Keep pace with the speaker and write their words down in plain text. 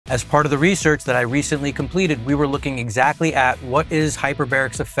As part of the research that I recently completed, we were looking exactly at what is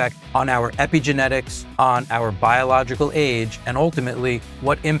hyperbaric's effect on our epigenetics, on our biological age, and ultimately,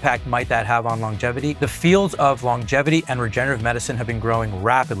 what impact might that have on longevity. The fields of longevity and regenerative medicine have been growing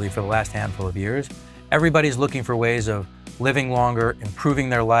rapidly for the last handful of years. Everybody's looking for ways of living longer, improving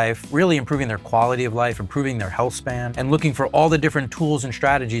their life, really improving their quality of life, improving their health span, and looking for all the different tools and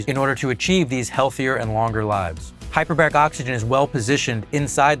strategies in order to achieve these healthier and longer lives. Hyperbaric oxygen is well positioned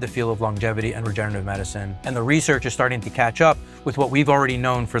inside the field of longevity and regenerative medicine, and the research is starting to catch up with what we've already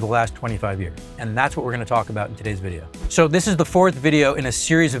known for the last 25 years. And that's what we're going to talk about in today's video. So this is the fourth video in a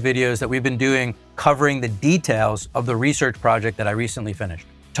series of videos that we've been doing covering the details of the research project that I recently finished.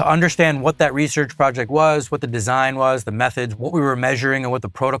 To understand what that research project was, what the design was, the methods, what we were measuring, and what the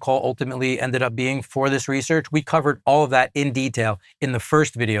protocol ultimately ended up being for this research, we covered all of that in detail in the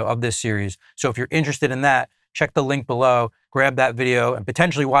first video of this series. So if you're interested in that, check the link below, grab that video, and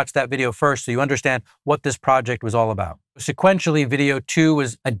potentially watch that video first so you understand what this project was all about. Sequentially, video 2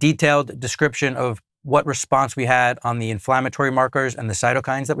 was a detailed description of what response we had on the inflammatory markers and the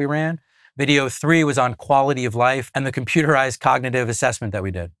cytokines that we ran. Video 3 was on quality of life and the computerized cognitive assessment that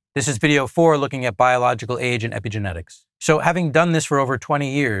we did. This is video 4 looking at biological age and epigenetics. So having done this for over 20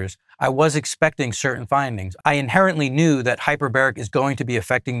 years, I was expecting certain findings. I inherently knew that hyperbaric is going to be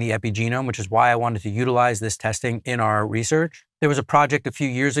affecting the epigenome, which is why I wanted to utilize this testing in our research. There was a project a few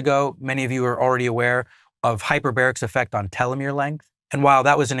years ago, many of you are already aware of hyperbaric's effect on telomere length. And while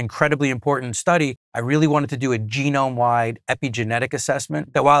that was an incredibly important study, I really wanted to do a genome-wide epigenetic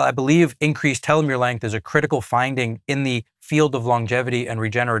assessment that while I believe increased telomere length is a critical finding in the field of longevity and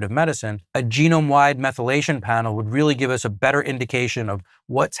regenerative medicine, a genome-wide methylation panel would really give us a better indication of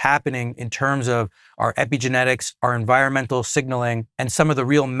what's happening in terms of our epigenetics, our environmental signaling, and some of the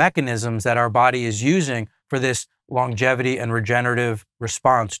real mechanisms that our body is using for this longevity and regenerative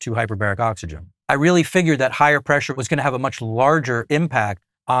response to hyperbaric oxygen. I really figured that higher pressure was going to have a much larger impact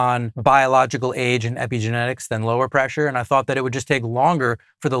on biological age and epigenetics than lower pressure, and I thought that it would just take longer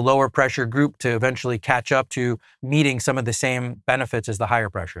for the lower pressure group to eventually catch up to meeting some of the same benefits as the higher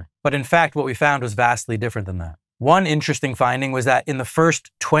pressure. But in fact, what we found was vastly different than that. One interesting finding was that in the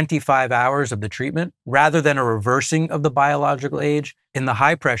first 25 hours of the treatment, rather than a reversing of the biological age, in the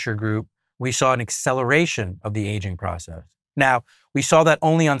high pressure group, we saw an acceleration of the aging process. Now, we saw that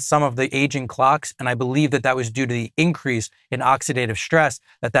only on some of the aging clocks, and I believe that that was due to the increase in oxidative stress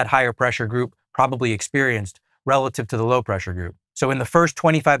that that higher pressure group probably experienced relative to the low pressure group. So in the first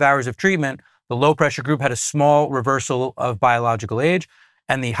 25 hours of treatment, the low pressure group had a small reversal of biological age,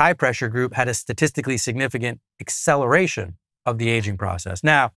 and the high pressure group had a statistically significant acceleration of the aging process.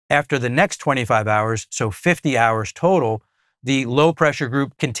 Now, after the next 25 hours, so 50 hours total, the low pressure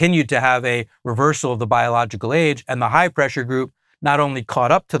group continued to have a reversal of the biological age, and the high pressure group not only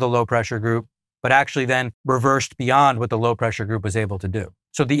caught up to the low pressure group, but actually then reversed beyond what the low pressure group was able to do.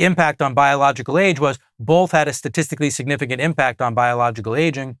 So the impact on biological age was both had a statistically significant impact on biological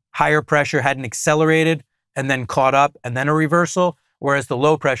aging. Higher pressure had an accelerated and then caught up and then a reversal, whereas the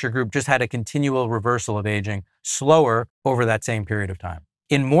low pressure group just had a continual reversal of aging, slower over that same period of time.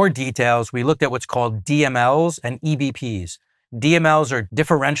 In more details, we looked at what's called DMLs and EBPs. DMLs are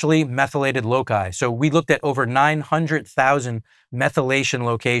differentially methylated loci. So we looked at over 900,000 methylation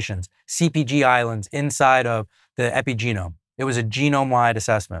locations, CPG islands inside of the epigenome. It was a genome-wide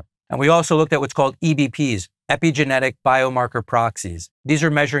assessment. And we also looked at what's called EBPs, epigenetic biomarker proxies. These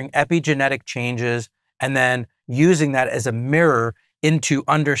are measuring epigenetic changes and then using that as a mirror into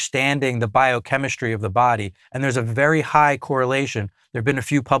understanding the biochemistry of the body. And there's a very high correlation. There have been a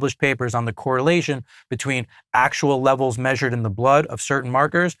few published papers on the correlation between actual levels measured in the blood of certain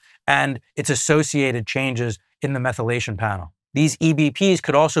markers and its associated changes in the methylation panel. These EBPs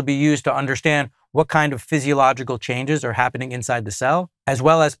could also be used to understand what kind of physiological changes are happening inside the cell, as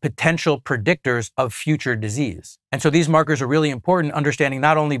well as potential predictors of future disease. And so these markers are really important, understanding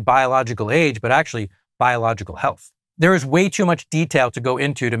not only biological age, but actually biological health. There is way too much detail to go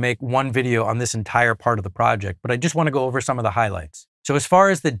into to make one video on this entire part of the project, but I just want to go over some of the highlights. So as far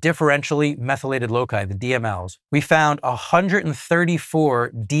as the differentially methylated loci, the DMLs, we found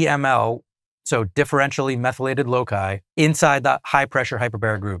 134 DML, so differentially methylated loci, inside the high pressure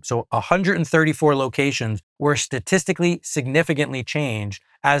hyperbaric group. So 134 locations were statistically significantly changed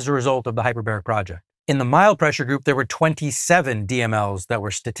as a result of the hyperbaric project. In the mild pressure group, there were 27 DMLs that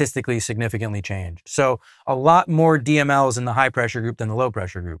were statistically significantly changed. So a lot more DMLs in the high pressure group than the low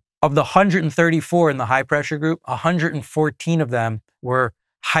pressure group. Of the 134 in the high pressure group, 114 of them were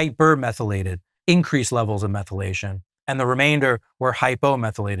hypermethylated, increased levels of methylation, and the remainder were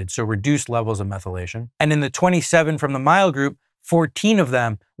hypomethylated, so reduced levels of methylation. And in the 27 from the mild group, 14 of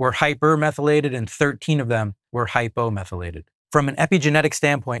them were hypermethylated and 13 of them were hypomethylated. From an epigenetic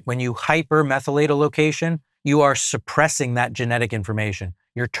standpoint, when you hypermethylate a location, you are suppressing that genetic information.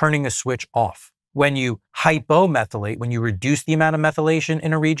 You're turning a switch off. When you hypomethylate, when you reduce the amount of methylation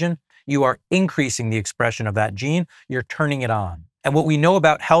in a region, you are increasing the expression of that gene. You're turning it on. And what we know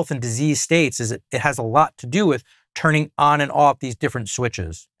about health and disease states is that it has a lot to do with turning on and off these different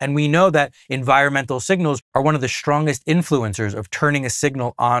switches. And we know that environmental signals are one of the strongest influencers of turning a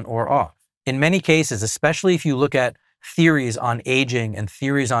signal on or off. In many cases, especially if you look at theories on aging and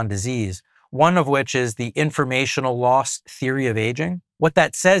theories on disease, one of which is the informational loss theory of aging. What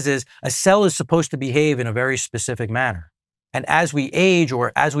that says is a cell is supposed to behave in a very specific manner. And as we age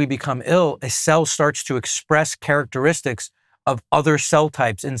or as we become ill, a cell starts to express characteristics of other cell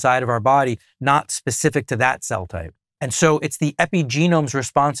types inside of our body, not specific to that cell type. And so it's the epigenome's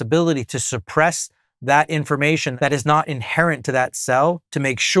responsibility to suppress that information that is not inherent to that cell, to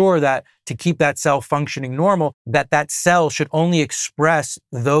make sure that to keep that cell functioning normal, that cell should only express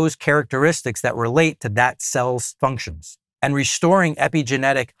those characteristics that relate to that cell's functions. And restoring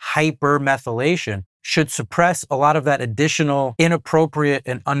epigenetic hypermethylation should suppress a lot of that additional inappropriate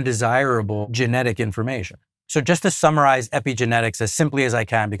and undesirable genetic information. So just to summarize epigenetics as simply as I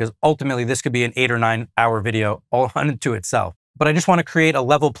can, because ultimately this could be an 8 or 9 hour video all unto itself. But I just want to create a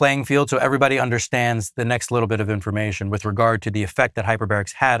level playing field so everybody understands the next little bit of information with regard to the effect that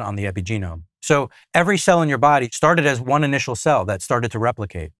hyperbarics had on the epigenome. So every cell in your body started as one initial cell that started to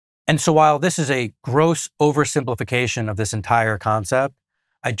replicate. And so while this is a gross oversimplification of this entire concept,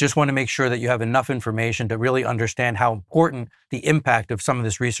 I just want to make sure that you have enough information to really understand how important the impact of some of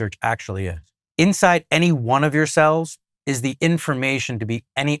this research actually is. Inside any one of your cells is the information to be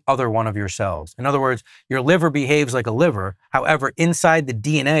any other one of your cells. In other words, your liver behaves like a liver. However, inside the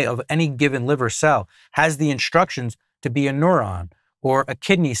DNA of any given liver cell has the instructions to be a neuron or a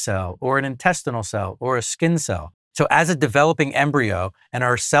kidney cell or an intestinal cell or a skin cell. So as a developing embryo and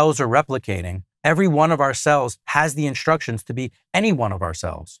our cells are replicating, every one of our cells has the instructions to be any one of our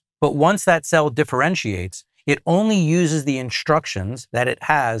cells. But once that cell differentiates, it only uses the instructions that it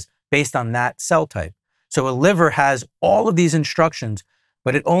has based on that cell type. So a liver has all of these instructions,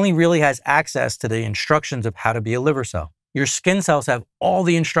 but it only really has access to the instructions of how to be a liver cell. Your skin cells have all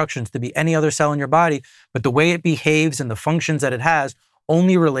the instructions to be any other cell in your body, but the way it behaves and the functions that it has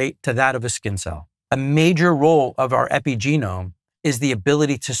only relate to that of a skin cell. A major role of our epigenome is the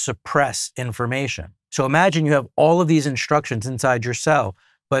ability to suppress information. So imagine you have all of these instructions inside your cell,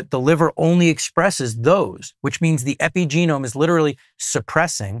 but the liver only expresses those, which means the epigenome is literally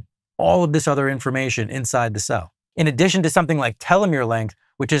suppressing all of this other information inside the cell. In addition to something like telomere length,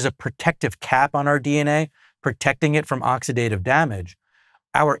 which is a protective cap on our DNA, protecting it from oxidative damage,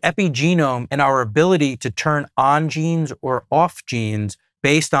 our epigenome and our ability to turn on genes or off genes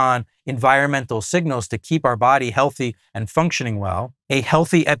based on environmental signals to keep our body healthy and functioning well, a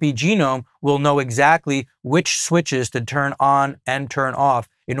healthy epigenome will know exactly which switches to turn on and turn off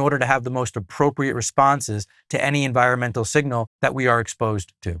in order to have the most appropriate responses to any environmental signal that we are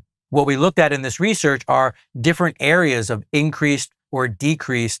exposed to. What we looked at in this research are different areas of increased or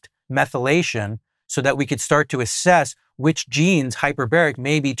decreased methylation so that we could start to assess which genes hyperbaric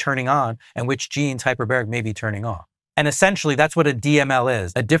may be turning on and which genes hyperbaric may be turning off. And essentially, that's what a DML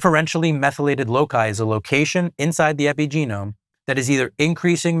is. A differentially methylated loci is a location inside the epigenome that is either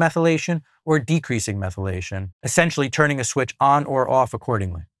increasing methylation or decreasing methylation, essentially turning a switch on or off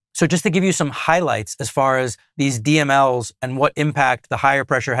accordingly. So just to give you some highlights as far as these DMLs and what impact the higher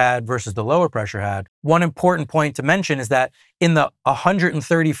pressure had versus the lower pressure had, one important point to mention is that in the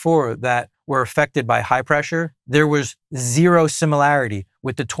 134 that were affected by high pressure, there was zero similarity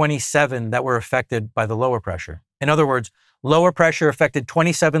with the 27 that were affected by the lower pressure. In other words, lower pressure affected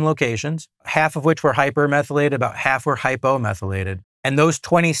 27 locations, half of which were hypermethylated, about half were hypomethylated. And those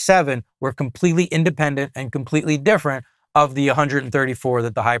 27 were completely independent and completely different of the 134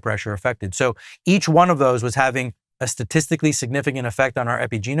 that the high pressure affected. So each one of those was having a statistically significant effect on our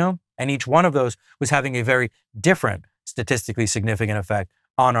epigenome, and each one of those was having a very different statistically significant effect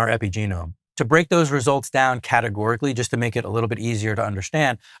on our epigenome. To break those results down categorically, just to make it a little bit easier to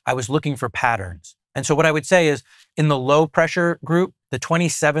understand, I was looking for patterns. And so what I would say is in the low pressure group, the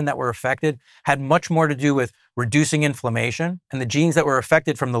 27 that were affected had much more to do with reducing inflammation, and the genes that were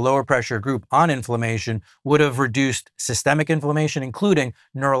affected from the lower pressure group on inflammation would have reduced systemic inflammation, including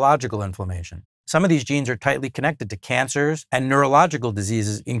neurological inflammation. Some of these genes are tightly connected to cancers and neurological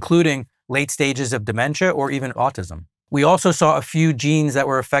diseases, including late stages of dementia or even autism. We also saw a few genes that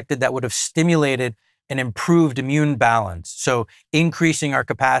were affected that would have stimulated an improved immune balance, so increasing our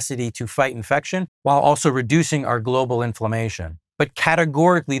capacity to fight infection while also reducing our global inflammation. but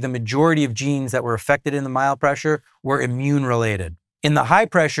categorically, the majority of genes that were affected in the mild pressure were immune related. In the high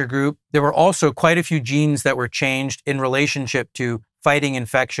pressure group, there were also quite a few genes that were changed in relationship to fighting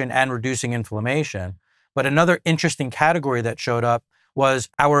infection and reducing inflammation. But another interesting category that showed up was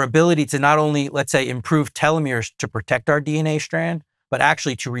our ability to not only, let's say, improve telomeres to protect our DNA strand, but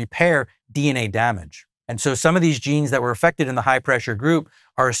actually to repair DNA damage. And so some of these genes that were affected in the high pressure group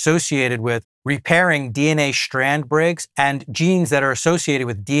are associated with repairing DNA strand breaks and genes that are associated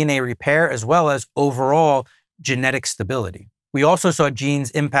with DNA repair as well as overall genetic stability. We also saw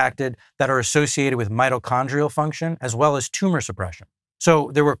genes impacted that are associated with mitochondrial function as well as tumor suppression. So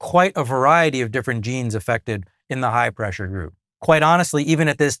there were quite a variety of different genes affected in the high pressure group. Quite honestly, even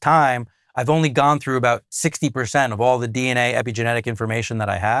at this time, I've only gone through about 60% of all the DNA epigenetic information that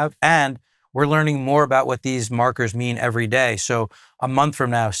I have, and we're learning more about what these markers mean every day. So a month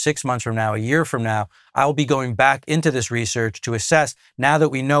from now, 6 months from now, a year from now, I'll be going back into this research to assess, now that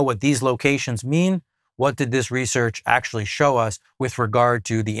we know what these locations mean, what did this research actually show us with regard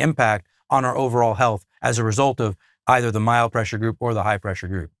to the impact on our overall health as a result of either the mild pressure group or the high pressure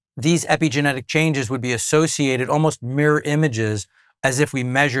group. These epigenetic changes would be associated almost mirror images as if we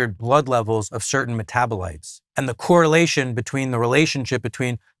measured blood levels of certain metabolites. And the correlation between the relationship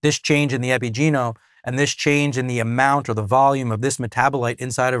between this change in the epigenome and this change in the amount or the volume of this metabolite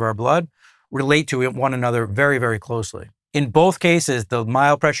inside of our blood relate to one another very, very closely. In both cases, the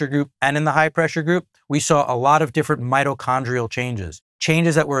mild pressure group and in the high pressure group, we saw a lot of different mitochondrial changes,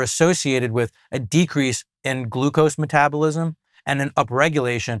 changes that were associated with a decrease in glucose metabolism and an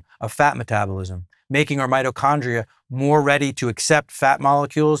upregulation of fat metabolism, making our mitochondria more ready to accept fat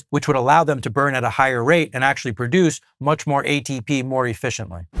molecules, which would allow them to burn at a higher rate and actually produce much more ATP more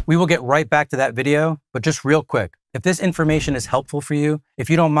efficiently. We will get right back to that video, but just real quick, if this information is helpful for you, if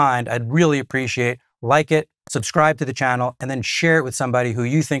you don't mind, I'd really appreciate like it, subscribe to the channel, and then share it with somebody who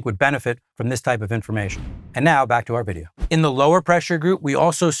you think would benefit from this type of information. And now back to our video. In the lower pressure group, we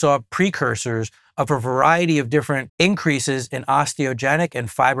also saw precursors of a variety of different increases in osteogenic and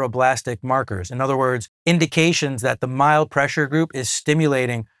fibroblastic markers. In other words, indications that the mild pressure group is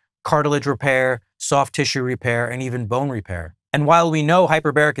stimulating cartilage repair, soft tissue repair, and even bone repair. And while we know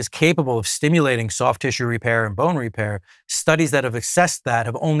hyperbaric is capable of stimulating soft tissue repair and bone repair, studies that have assessed that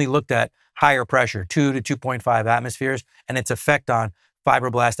have only looked at higher pressure, 2 to 2.5 atmospheres, and its effect on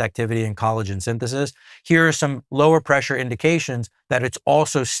fibroblast activity and collagen synthesis. Here are some lower pressure indications that it's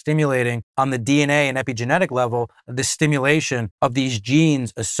also stimulating on the DNA and epigenetic level, the stimulation of these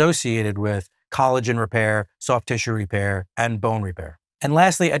genes associated with collagen repair, soft tissue repair, and bone repair. And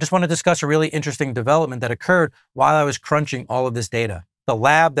lastly, I just want to discuss a really interesting development that occurred while I was crunching all of this data. The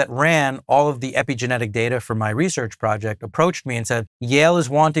lab that ran all of the epigenetic data for my research project approached me and said, Yale is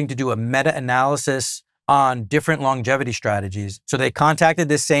wanting to do a meta-analysis on different longevity strategies. So they contacted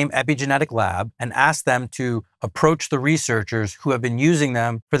this same epigenetic lab and asked them to approach the researchers who have been using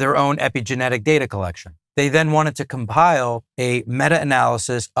them for their own epigenetic data collection. They then wanted to compile a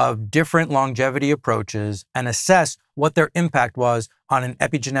meta-analysis of different longevity approaches and assess what their impact was on an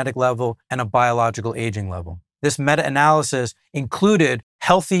epigenetic level and a biological aging level. This meta-analysis included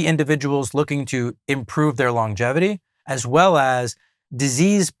healthy individuals looking to improve their longevity, as well as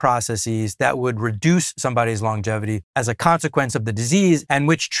disease processes that would reduce somebody's longevity as a consequence of the disease, and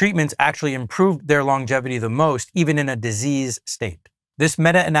which treatments actually improved their longevity the most, even in a disease state. This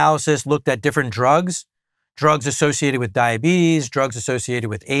meta-analysis looked at different drugs associated with diabetes, drugs associated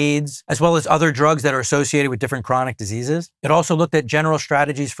with AIDS, as well as other drugs that are associated with different chronic diseases. It also looked at general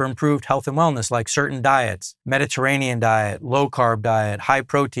strategies for improved health and wellness, like certain diets, Mediterranean diet, low-carb diet,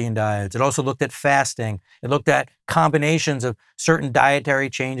 high-protein diets. It also looked at fasting. It looked at combinations of certain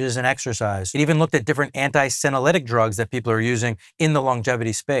dietary changes and exercise. It even looked at different anti-senolytic drugs that people are using in the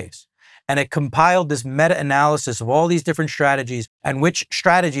longevity space. And it compiled this meta-analysis of all these different strategies and which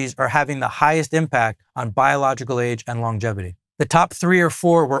strategies are having the highest impact on biological age and longevity. The top 3 or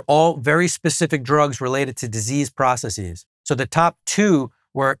 4 were all very specific drugs related to disease processes. So the top 2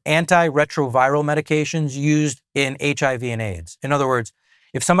 were antiretroviral medications used in HIV and AIDS. In other words,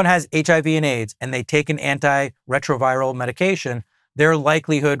 if someone has HIV and AIDS and they take an antiretroviral medication, their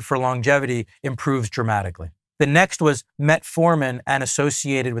likelihood for longevity improves dramatically. The next was metformin and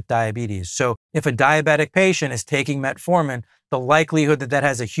associated with diabetes. So if a diabetic patient is taking metformin, the likelihood that that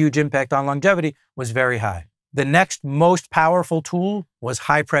has a huge impact on longevity was very high. The next most powerful tool was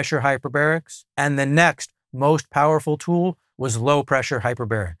high pressure hyperbarics. And the next most powerful tool was low pressure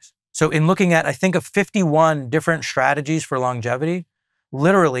hyperbarics. So in looking at, I think, of 51 different strategies for longevity,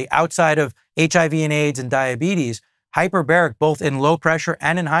 literally outside of HIV and AIDS and diabetes, Hyperbaric, both in low pressure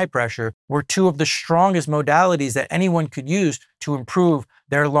and in high pressure, were two of the strongest modalities that anyone could use to improve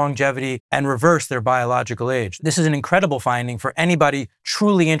their longevity and reverse their biological age. This is an incredible finding for anybody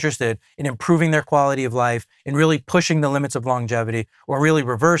truly interested in improving their quality of life, in really pushing the limits of longevity, or really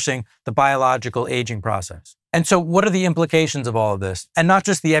reversing the biological aging process. And so what are the implications of all of this? And not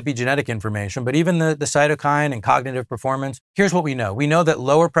just the epigenetic information, but even the cytokine and cognitive performance. Here's what we know. We know that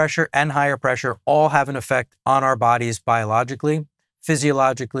lower pressure and higher pressure all have an effect on our bodies biologically,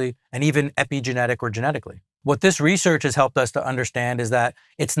 physiologically, and even epigenetic or genetically. What this research has helped us to understand is that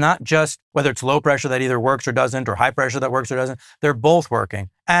it's not just whether it's low pressure that either works or doesn't, or high pressure that works or doesn't. They're both working.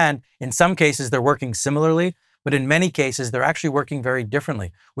 And in some cases, they're working similarly, but in many cases, they're actually working very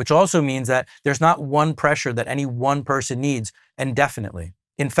differently, which also means that there's not one pressure that any one person needs indefinitely.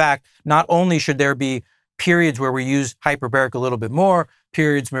 In fact, not only should there be periods where we use hyperbaric a little bit more,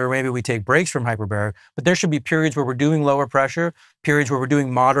 periods where maybe we take breaks from hyperbaric, but there should be periods where we're doing lower pressure, periods where we're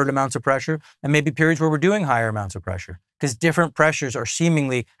doing moderate amounts of pressure, and maybe periods where we're doing higher amounts of pressure, because different pressures are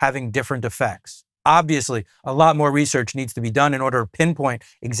seemingly having different effects. Obviously, a lot more research needs to be done in order to pinpoint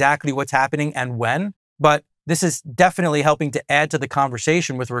exactly what's happening and when, but this is definitely helping to add to the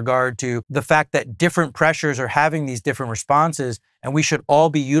conversation with regard to the fact that different pressures are having these different responses, and we should all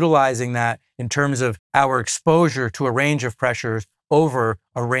be utilizing that in terms of our exposure to a range of pressures over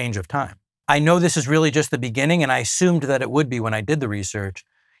a range of time. I know this is really just the beginning, and I assumed that it would be when I did the research.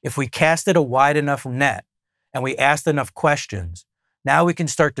 If we casted a wide enough net and we asked enough questions, now we can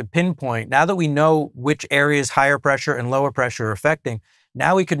start to pinpoint, now that we know which areas higher pressure and lower pressure are affecting,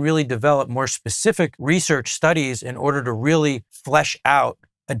 now we can really develop more specific research studies in order to really flesh out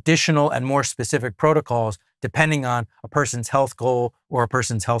additional and more specific protocols depending on a person's health goal or a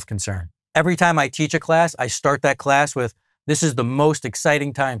person's health concern. Every time I teach a class, I start that class with, this is the most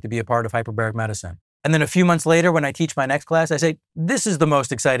exciting time to be a part of hyperbaric medicine. And then a few months later, when I teach my next class, I say, this is the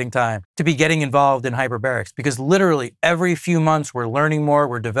most exciting time to be getting involved in hyperbarics, because literally every few months we're learning more,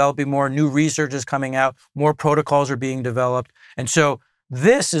 we're developing more, new research is coming out, more protocols are being developed. And so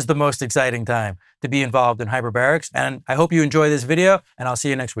this is the most exciting time to be involved in hyperbarics. And I hope you enjoy this video, and I'll see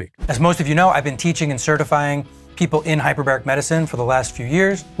you next week. As most of you know, I've been teaching and certifying people in hyperbaric medicine for the last few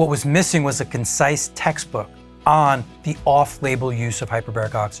years. What was missing was a concise textbook on the off-label use of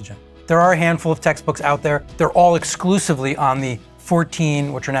hyperbaric oxygen. There are a handful of textbooks out there. They're all exclusively on the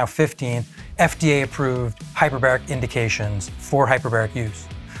 14, which are now 15, FDA-approved hyperbaric indications for hyperbaric use.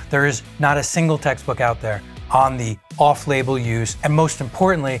 There is not a single textbook out there on the off-label use, and most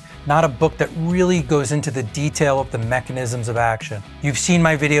importantly, not a book that really goes into the detail of the mechanisms of action. You've seen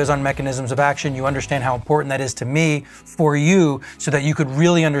my videos on mechanisms of action. You understand how important that is to me, for you, so that you could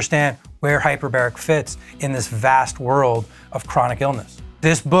really understand where hyperbaric fits in this vast world of chronic illness.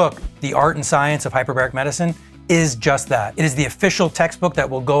 This book, The Art and Science of Hyperbaric Medicine, is just that. It is the official textbook that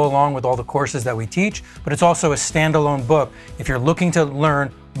will go along with all the courses that we teach, but it's also a standalone book if you're looking to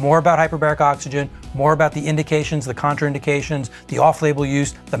learn more about hyperbaric oxygen, more about the indications, the contraindications, the off-label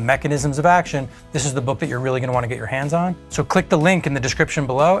use, the mechanisms of action. This is the book that you're really going to want to get your hands on. So click the link in the description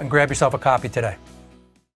below and grab yourself a copy today.